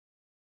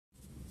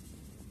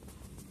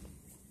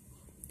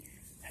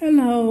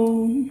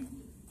Hello,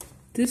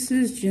 this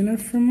is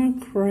Jennifer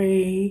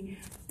McCray,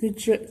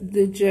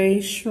 the J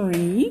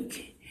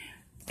Shrink,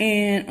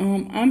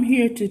 and I'm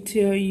here to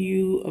tell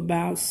you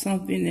about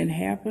something that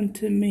happened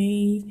to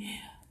me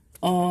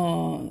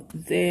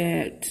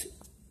that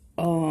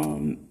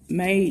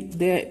made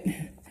that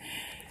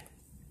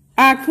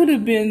I could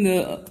have been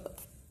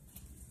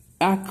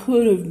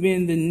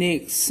the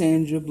next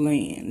Sandra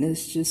Bland.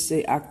 Let's just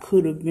say I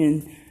could have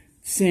been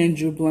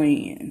Sandra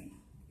Bland.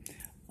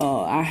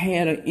 I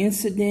had an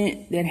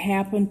incident that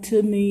happened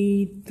to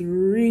me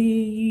 3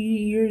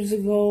 years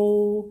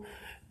ago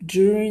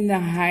during the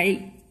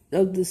height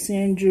of the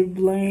Sandra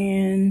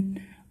Bland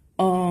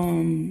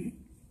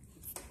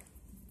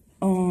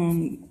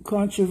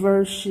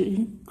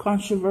controversy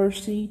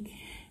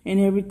and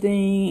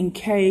everything in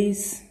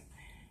case.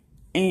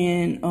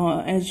 And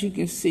as you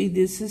can see,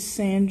 this is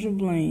Sandra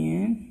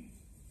Bland.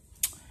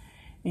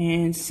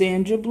 And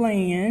Sandra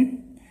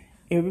Bland,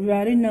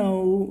 everybody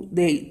know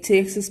that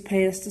Texas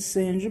passed the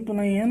Sandra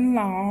Bland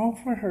law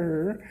for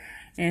her,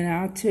 and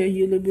I'll tell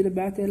you a little bit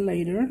about that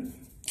later.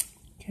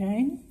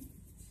 Okay.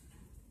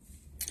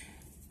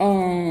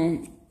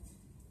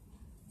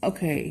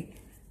 Okay.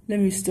 Let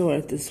me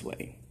start this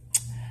way.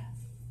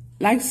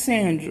 Like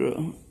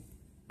Sandra,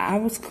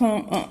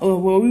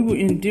 we were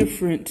in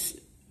different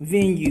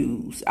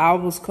venues. I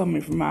was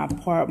coming from my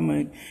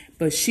apartment,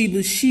 but she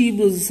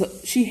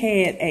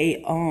had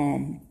a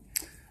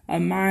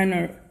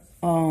minor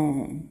a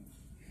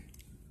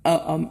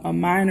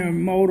minor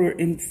motor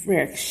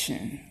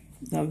infraction,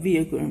 a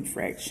vehicle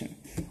infraction.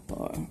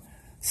 But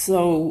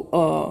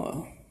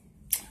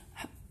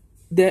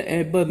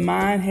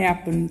mine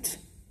happened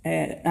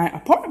at an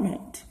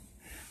apartment.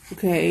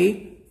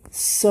 Okay,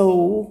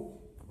 so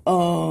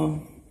I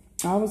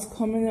was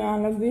coming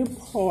out of the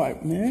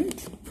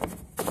apartment.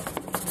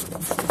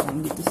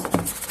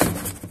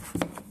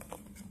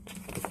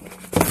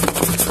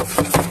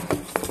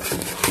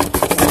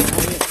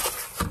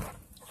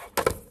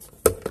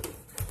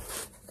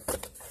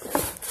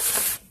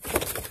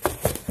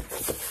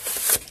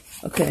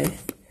 Okay,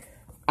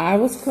 I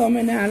was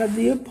coming out of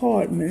the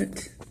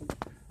apartment,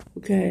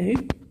 okay,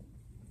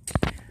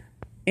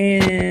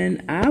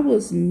 and I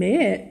was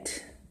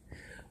met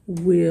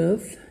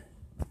with,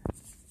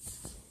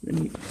 let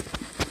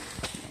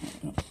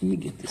me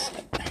get this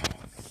out. I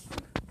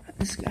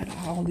just got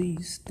all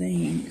these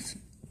things,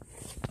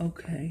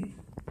 okay,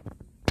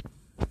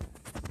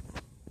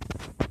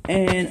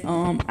 and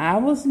I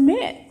was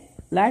met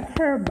like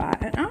her by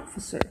an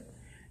officer.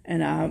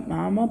 And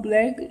I'm a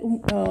black,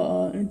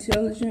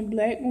 intelligent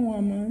black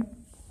woman.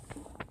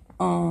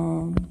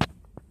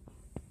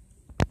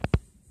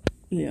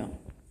 Yeah.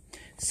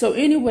 So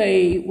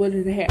anyway, what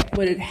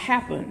had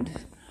happened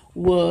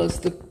was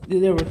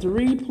there were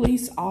 3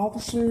 police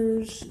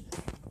officers,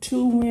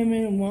 2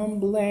 women, 1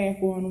 black,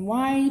 1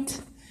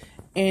 white,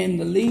 and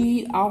the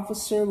lead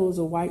officer was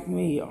a white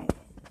male.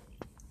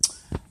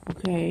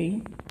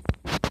 Okay.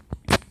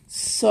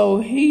 So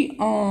he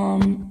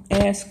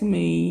asked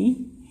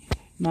me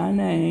my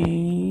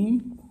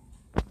name,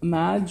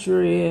 my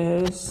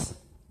address,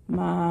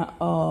 my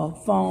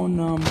phone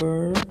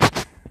number,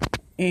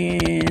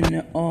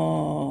 and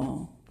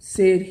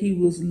said he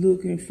was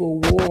looking for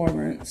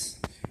warrants,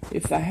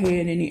 if I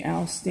had any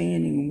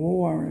outstanding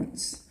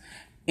warrants.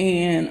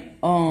 And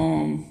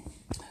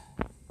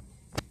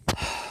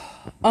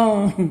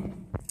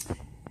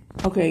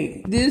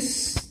okay,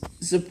 this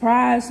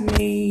surprised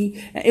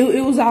me.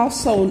 It was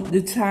also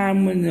the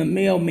time when the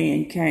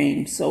mailman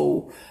came,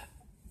 so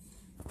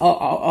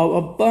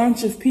a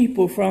bunch of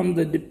people from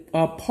the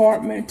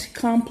apartment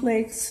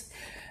complex,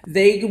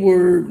 they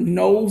were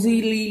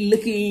nosily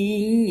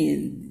looking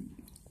and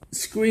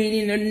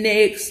screening their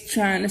necks,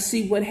 trying to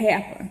see what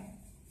happened.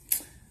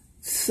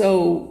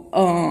 So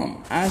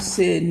I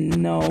said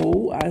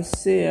no. I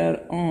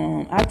said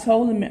I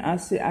told him,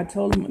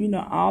 you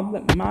know, all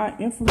my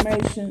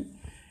information,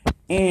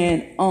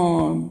 and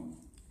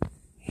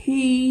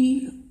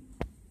he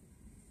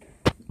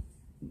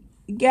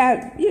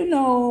got, you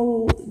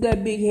know,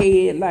 that big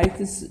head like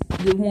this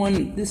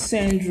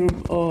Sandra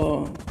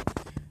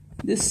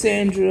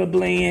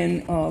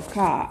Bland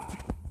cop.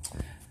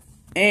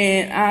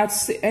 And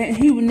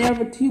he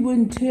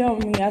wouldn't tell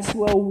me. I said,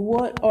 well,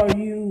 what are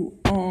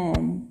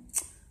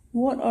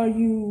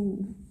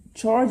you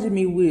charging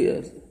me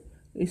with?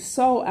 If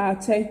so, I'll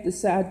take the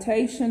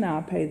citation,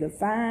 I'll pay the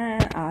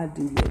fine, I'll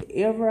do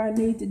whatever I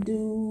need to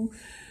do.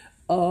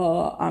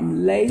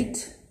 I'm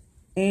late,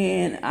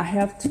 and I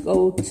have to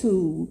go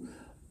to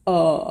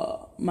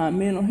my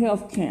mental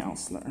health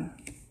counselor,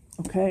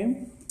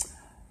 okay?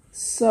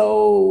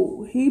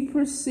 So he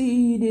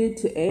proceeded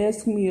to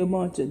ask me a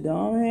bunch of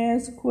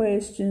dumbass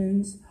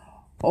questions,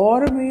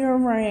 order me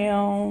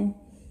around,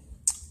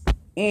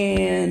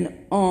 and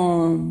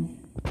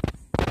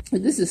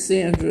this is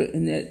Sandra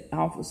and that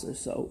officer,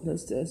 so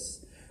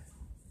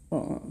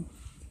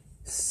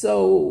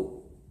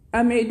so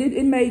I mean,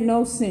 it made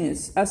no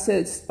sense. I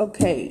said,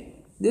 okay,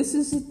 this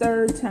is the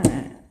 3rd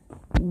time.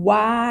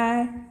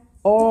 Why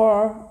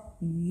are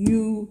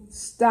you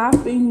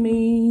stopping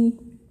me?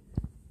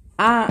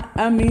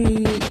 I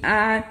mean,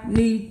 I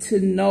need to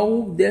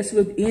know that's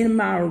within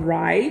my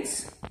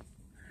rights.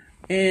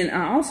 And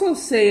I also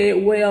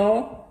said,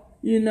 well,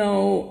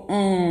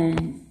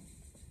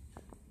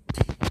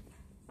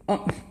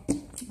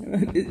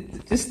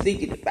 just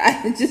thinking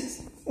about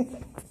it,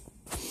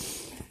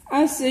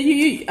 I said,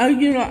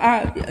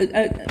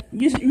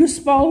 you're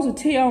supposed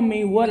to tell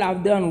me what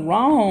I've done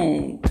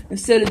wrong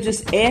instead of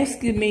just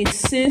asking me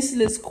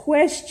senseless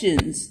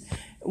questions,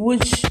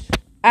 which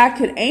I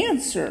could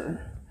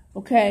answer.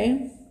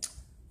 Okay,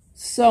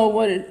 so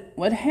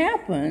what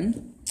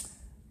happened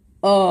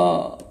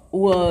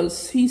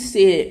was he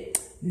said,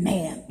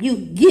 "Ma'am, you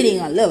getting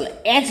a little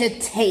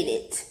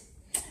agitated.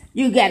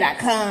 You gotta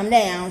calm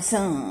down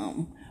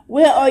some.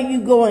 Where are you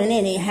going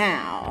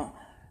anyhow?"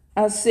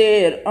 I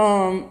said,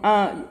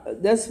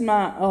 that's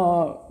my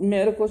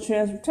medical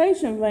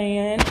transportation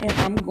van, and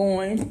I'm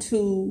going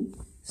to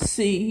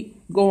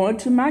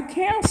my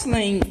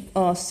counseling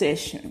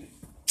session.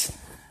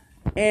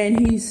 And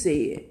he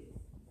said,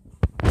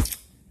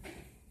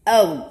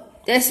 "Oh,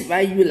 that's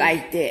why you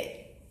like that."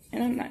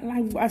 And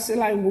I said,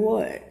 like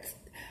what?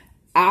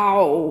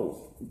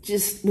 "Oh,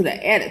 just with an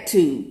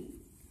attitude."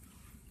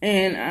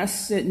 And I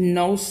said,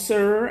 "No,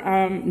 sir,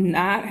 I'm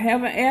not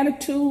have an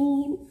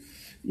attitude.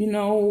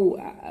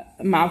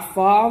 My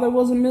father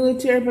was a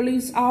military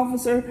police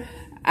officer.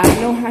 I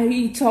know how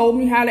he told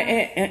me how to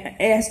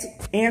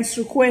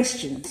answer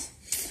questions."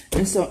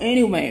 And so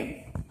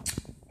anyway,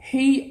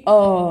 he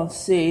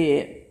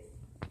said,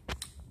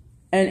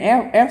 and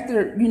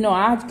after,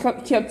 I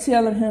kept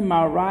telling him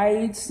my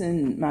rights,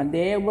 and my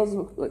dad was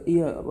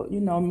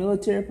a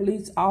military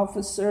police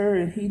officer,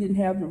 and he didn't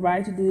have the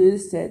right to do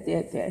this, that,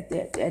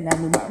 and I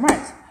knew my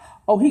rights.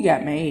 Oh, he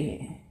got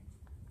mad.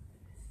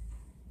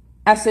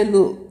 I said,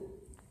 "Look,"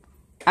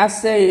 I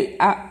say,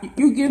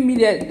 "you give me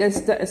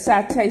that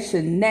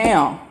citation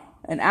now,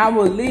 and I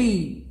will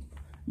leave.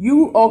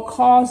 You are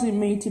causing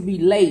me to be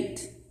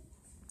late."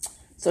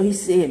 So he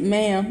said,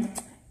 "Ma'am,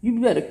 you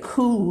better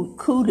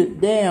cool it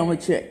down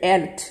with your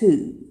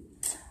attitude,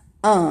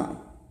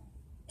 or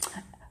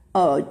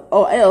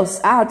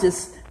else I'll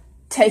just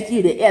take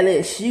you to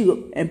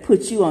LSU and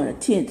put you on the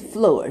 10th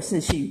floor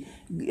since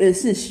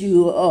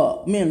you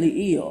are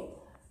mentally ill."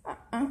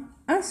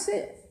 I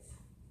said,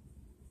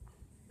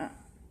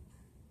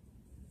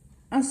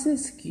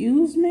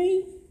 "Excuse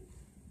me?"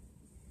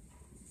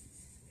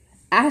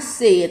 I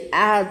said,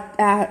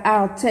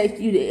 I'll take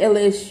you to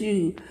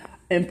LSU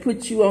and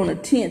put you on the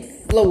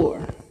 10th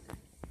floor.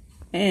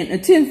 And the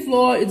 10th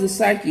floor is a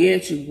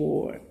psychiatric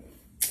ward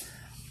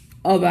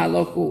of our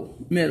local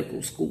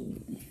medical school.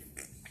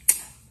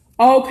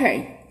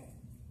 Okay.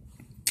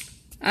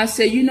 I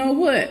said, "You know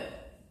what?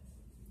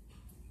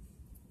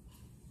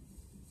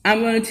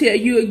 I'm going to tell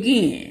you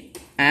again.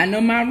 I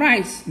know my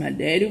rights. My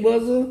daddy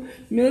was a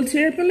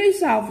military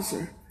police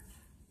officer.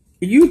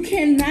 You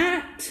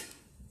cannot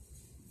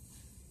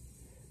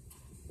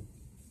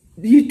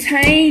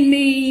detain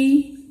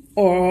me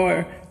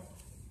or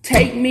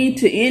take me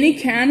to any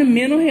kind of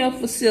mental health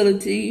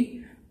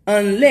facility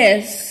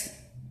unless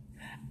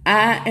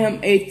I am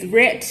a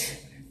threat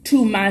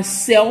to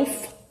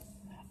myself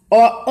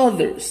or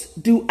others.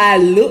 Do I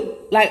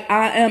look like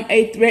I am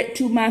a threat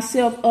to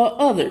myself or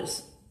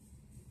others?"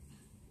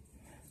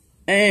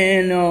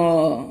 And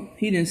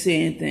he didn't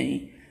say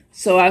anything.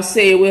 So I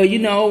said, "Well,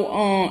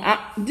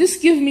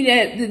 just give me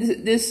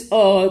this.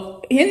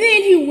 And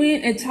then he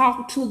went and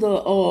talked to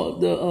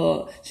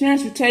the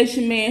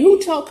transportation man, who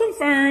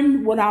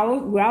confirmed where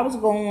I was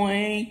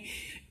going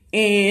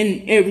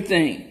and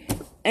everything.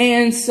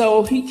 And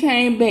so he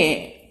came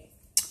back.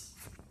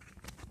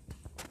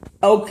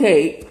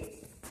 Okay,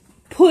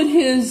 put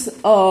his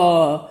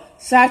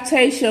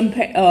citation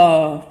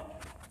pad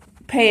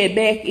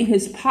back in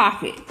his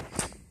pocket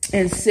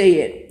and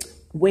said,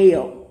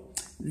 "Well,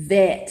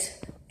 that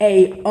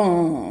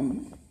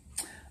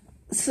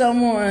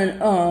someone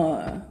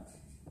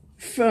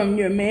from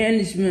your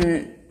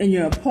management in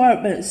your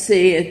apartment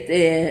said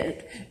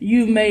that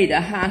you made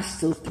a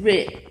hostile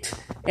threat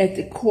at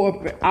the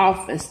corporate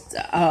office.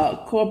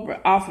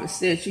 Corporate office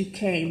said you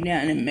came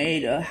down and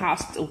made a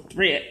hostile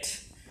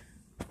threat."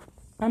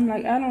 I'm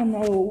like, I don't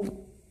know.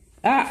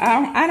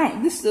 I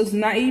don't. This does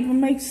not even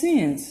make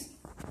sense.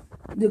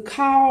 The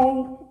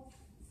call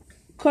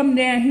come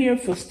down here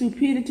for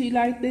stupidity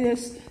like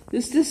this.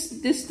 This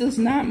does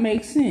not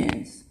make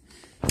sense.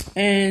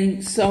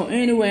 And so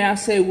anyway, I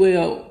say,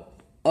 "Well,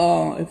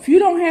 if you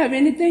don't have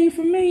anything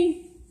for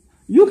me,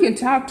 you can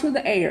talk to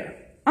the air.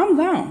 I'm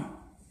gone."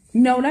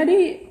 You know what I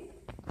did?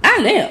 I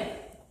left.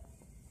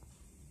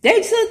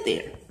 They sit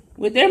there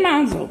with their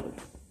mouths open.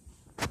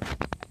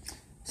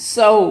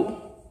 So,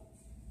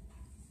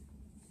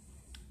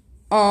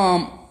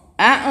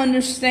 I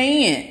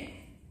understand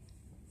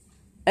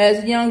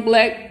as a young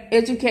black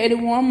educated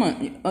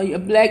woman, a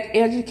black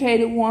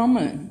educated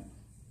woman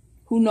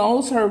who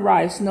knows her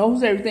rights,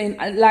 knows everything,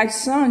 like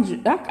Sandra.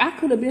 I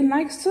could have been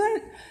like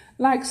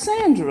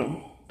Sandra.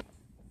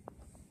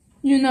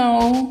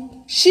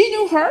 She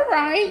knew her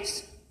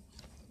rights.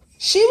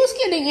 She was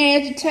getting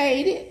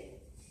agitated.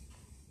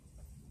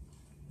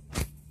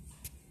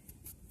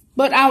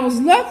 But I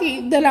was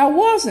lucky that I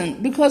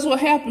wasn't, because what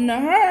happened to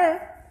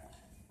her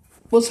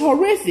was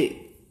horrific.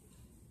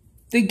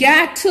 The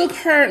cop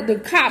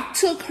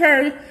took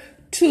her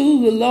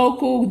to the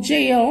local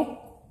jail,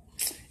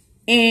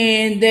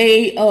 and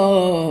they,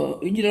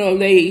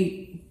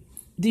 they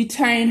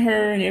detained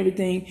her and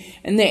everything.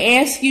 And they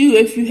ask you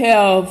if you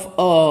have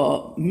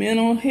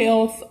mental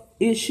health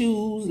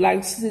issues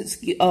like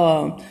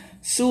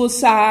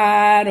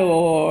suicide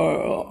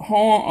or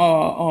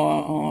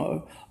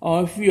harm,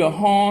 or if you're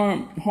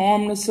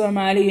harm to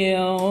somebody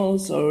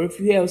else, or if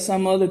you have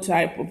some other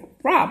type of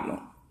problem.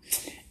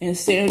 And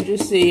Sandra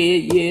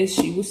said, yes,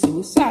 she was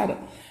suicidal.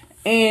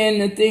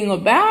 And the thing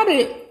about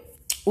it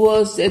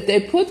was that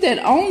they put that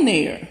on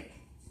there.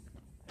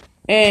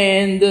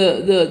 And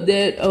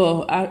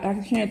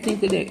I can't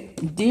think of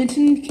that,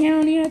 Denton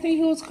County, I think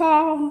it was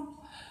called.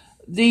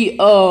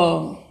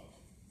 I'm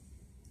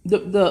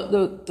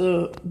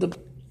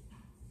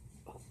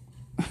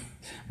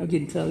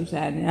getting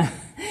tongue-tied now.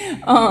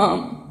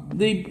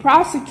 The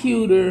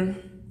prosecutor,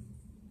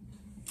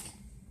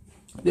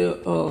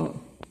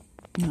 no.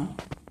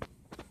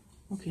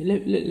 Okay,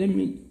 let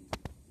me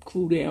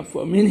cool down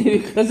for a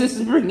minute, because this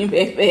is bringing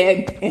back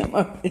bad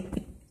memories.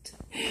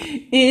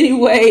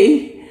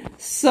 Anyway,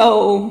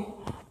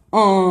 so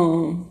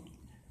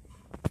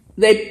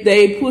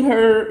they put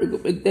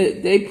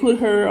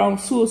her on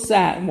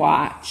suicide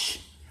watch.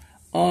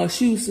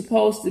 She was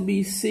supposed to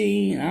be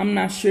seen, I'm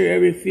not sure,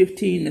 every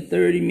 15 to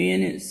 30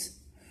 minutes.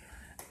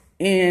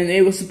 And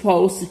they were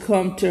supposed to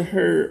come to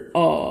her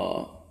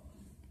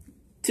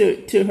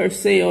to her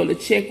cell to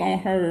check on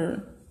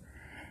her,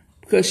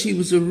 because she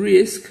was a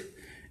risk.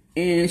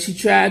 And she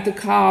tried to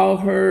call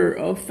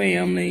her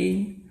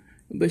family,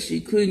 but she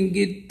couldn't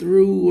get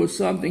through, or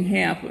something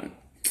happened.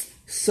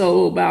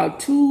 So about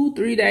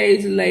 2-3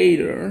 days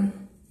later,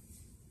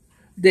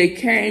 they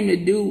came to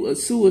do a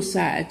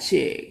suicide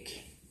check.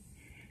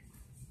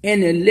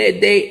 And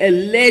they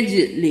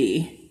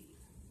allegedly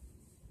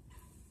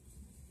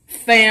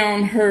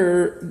found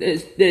her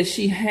that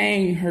she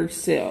hung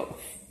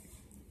herself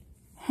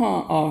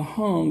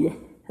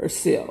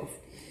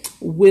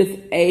with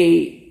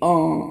a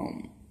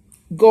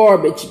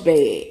garbage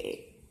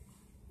bag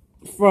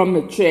from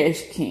the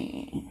trash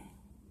can.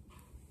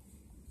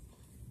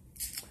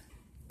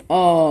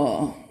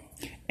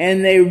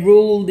 And they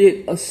ruled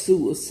it a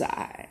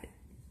suicide.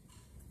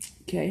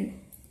 Okay.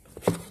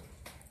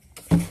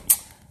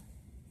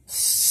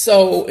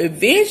 So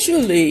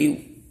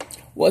eventually,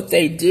 what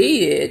they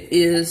did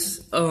is,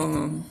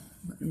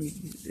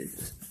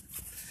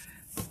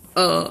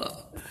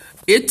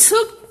 it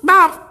took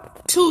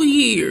about 2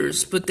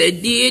 years, but they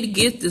did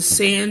get the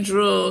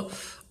Sandra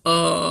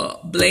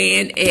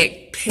Bland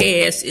Act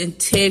passed in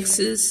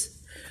Texas,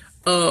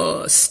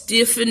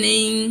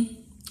 stiffening,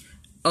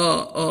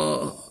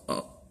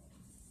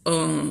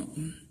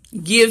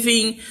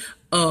 giving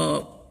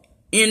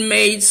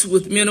inmates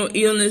with mental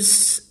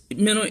illnesses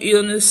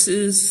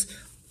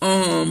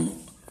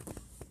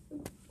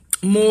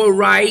more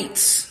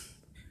rights,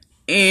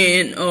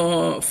 and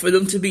for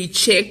them to be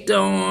checked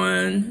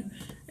on,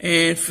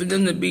 and for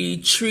them to be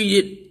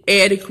treated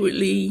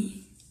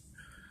adequately.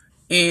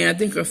 And I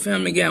think her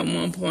family got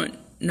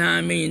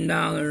 $1.9 million.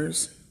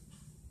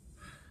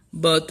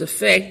 But the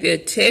fact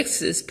that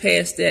Texas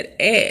passed that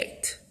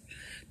act,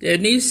 there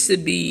needs to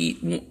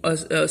be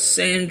a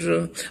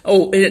Sandra.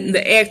 Oh, and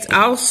the act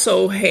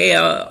also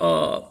had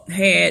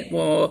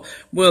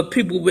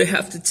people would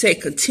have to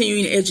take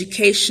continuing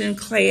education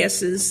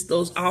classes,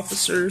 those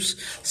officers,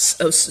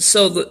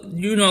 so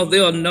that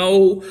they'll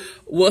know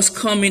what's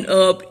coming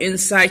up in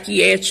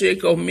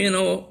psychiatric or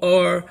mental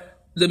or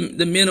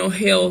the mental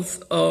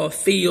health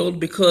field,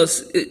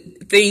 because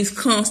things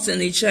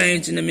constantly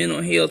change in the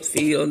mental health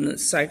field and the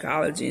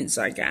psychology and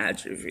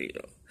psychiatry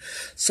field.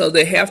 So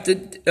they have to,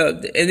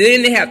 and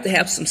then they have to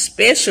have some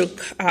special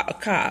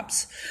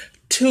cops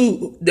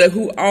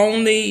who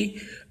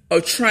only are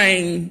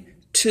trained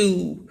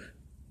to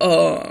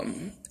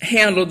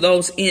handle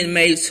those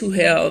inmates who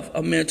have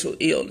a mental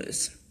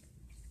illness.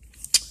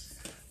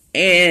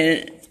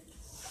 And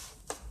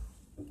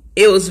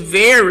it was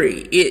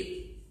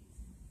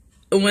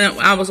when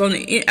I was on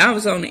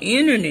the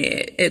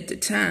internet at the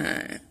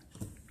time,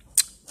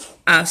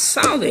 I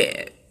saw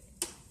that.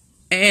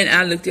 And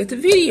I looked at the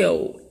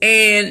video,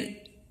 and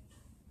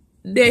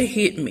that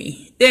hit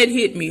me. That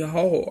hit me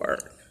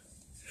hard.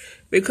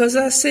 Because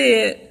I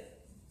said,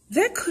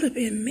 that could have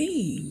been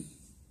me.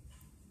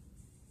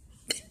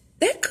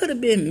 That could have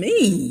been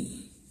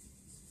me.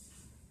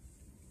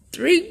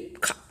 3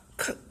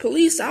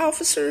 police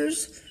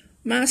officers,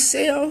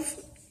 myself,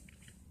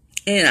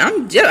 and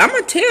I'm going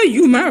to tell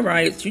you my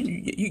rights.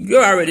 You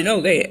already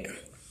know that.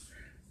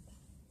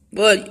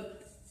 But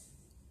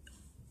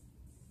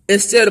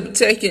instead of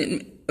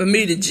taking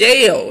me to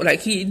jail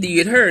like he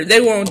did her,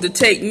 they wanted to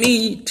take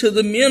me to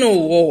the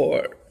mental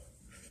ward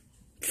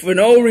for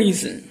no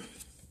reason.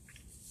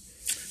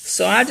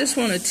 So I just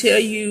want to tell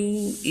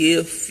you,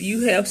 if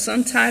you have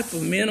some type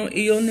of mental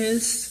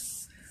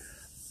illness,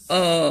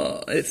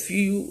 if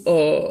you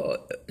are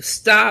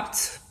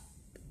stopped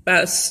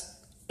by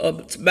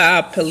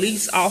a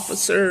police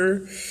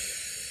officer,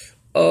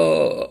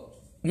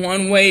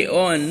 one way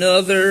or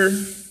another,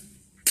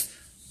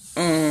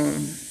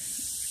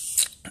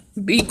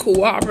 be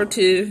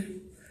cooperative.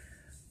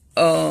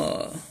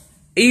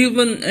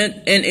 Even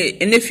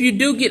and if you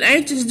do get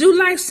anxious, do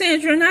like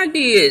Sandra and I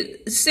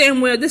did, saying,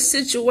 well, this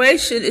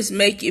situation is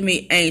making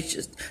me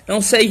anxious.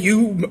 Don't say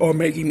you are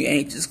making me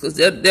anxious, because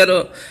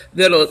that'll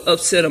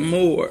upset them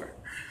more.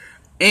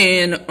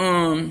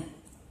 And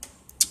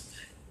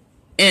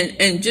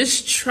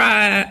just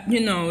try,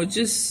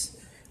 just,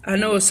 I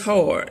know it's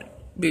hard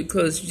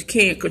because you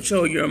can't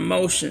control your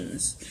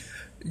emotions.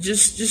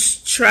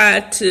 Just try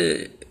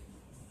to,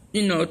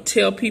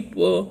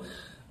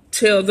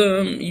 tell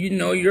them,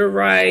 your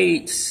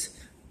rights.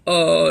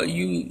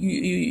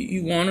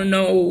 You want to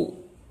know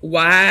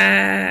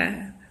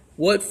why,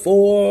 what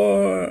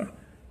for,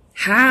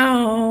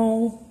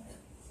 how,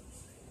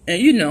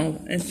 and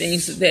and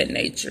things of that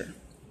nature.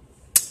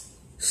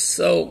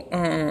 So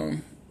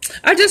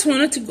I just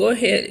wanted to go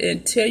ahead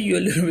and tell you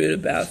a little bit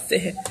about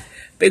that,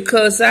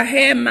 because I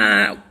had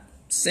my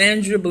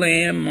Sandra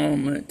Bland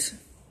moment,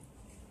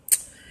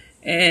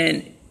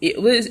 and it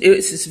was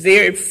just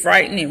very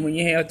frightening when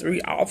you have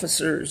 3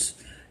 officers.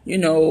 It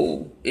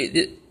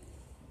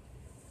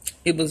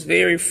was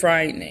very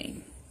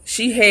frightening.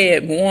 She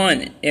had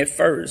one at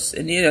first,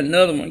 and then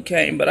another one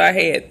came, but I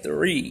had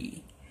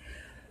 3.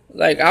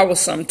 Like I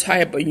was some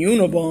type of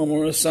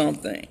Unabomber or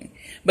something.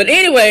 But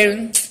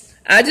anyway,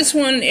 I just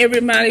want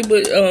everybody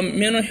with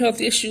mental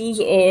health issues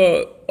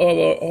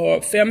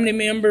or family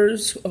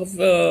members of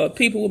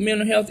people with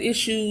mental health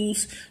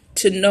issues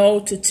to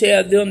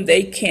tell them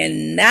they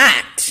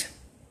cannot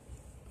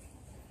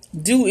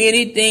do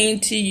anything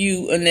to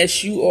you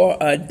unless you are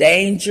a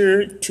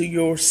danger to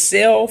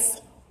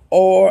yourself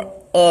or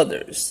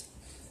others.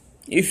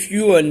 If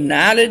you are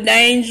not a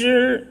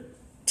danger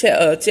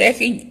to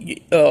attacking,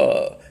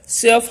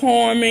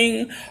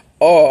 self-harming,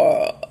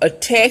 or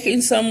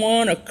attacking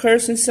someone or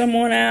cursing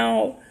someone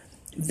out,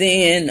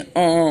 then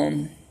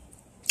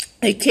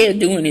they can't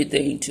do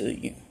anything to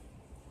you.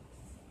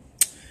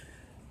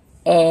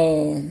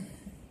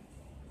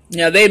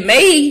 Now they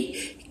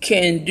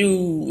can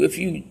do, if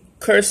you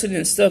cursing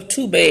and stuff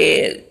too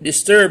bad,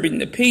 disturbing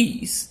the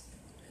peace.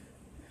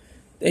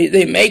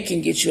 They may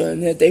can get you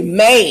on that. They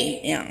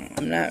may,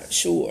 I'm not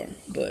sure,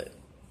 but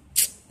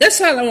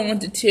that's all I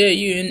wanted to tell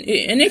you.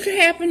 And it could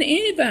happen to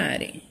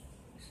anybody.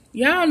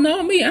 Y'all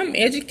know me. I'm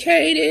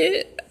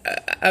educated.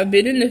 I've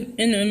been in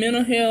the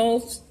mental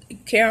health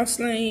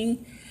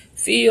counseling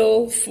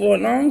field for a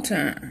long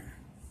time.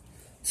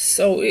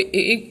 So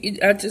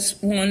I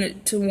just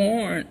wanted to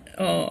warn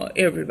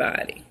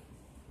everybody.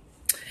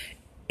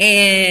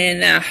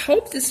 And I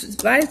hope this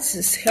advice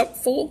is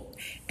helpful.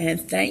 And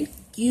thank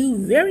you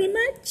very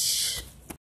much.